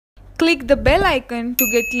Click the bell icon to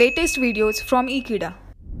get latest videos from Ekeeda.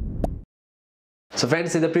 So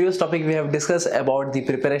friends, in the previous topic we have discussed about the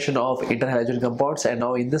preparation of interhalogen compounds, and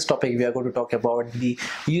now in this topic we are going to talk about the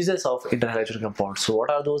uses of interhalogen compounds. So what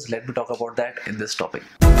are those? Let me talk about that in this topic.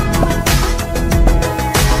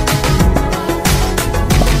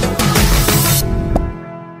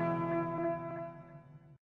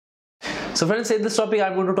 So friends, in this topic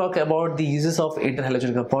I'm going to talk about the uses of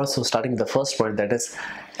interhalogen compounds. So starting with the first point, that is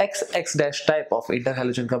XX- type of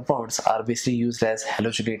interhalogen compounds are basically used as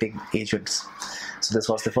halogenating agents. So this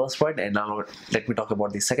was the first point, and now let me talk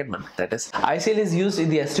about the second one, that is ICL is used in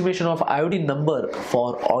the estimation of iodine number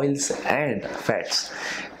for oils and fats.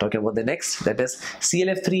 Talking about the next, that is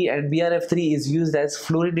ClF3 and BrF3 is used as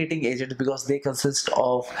fluorinating agents because they consist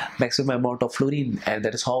of maximum amount of fluorine, and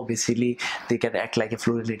that is how basically they can act like a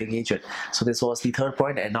fluorinating agent. So this was the third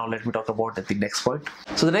point, and now let me talk about the next point.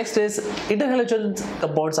 So the next is interhalogen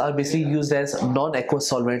compounds are basically used as non-aqueous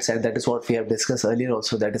solvents, and that is what we have discussed earlier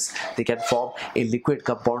also, that is they can form a liquid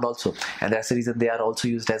compound also, and that's the reason they are also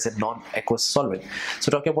used as a non-aqueous solvent.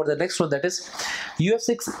 So talking about the next one, that is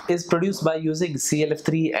UF6 is produced by using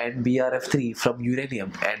ClF3 and BrF3 from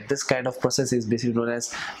uranium, and this kind of process is basically known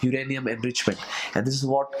as uranium enrichment, and this is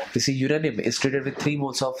what we see. Uranium is treated with 3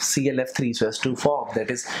 moles of ClF3 so as to form,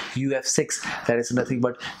 that is UF6, that is nothing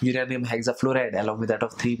but uranium hexafluoride along with that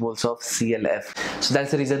of 3 moles of ClF. So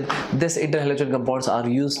that's the reason this interhalogen compounds are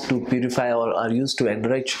used to purify or are used to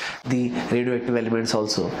enrich the radioactive elements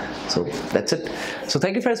also. So that's it. So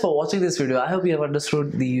thank you friends for watching this video. I hope you have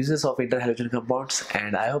understood the uses of interhalogen compounds,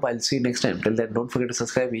 and I hope I'll see you next time. Till then, don't forget to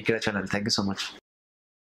subscribe to Ekeeda channel. Thank you so much.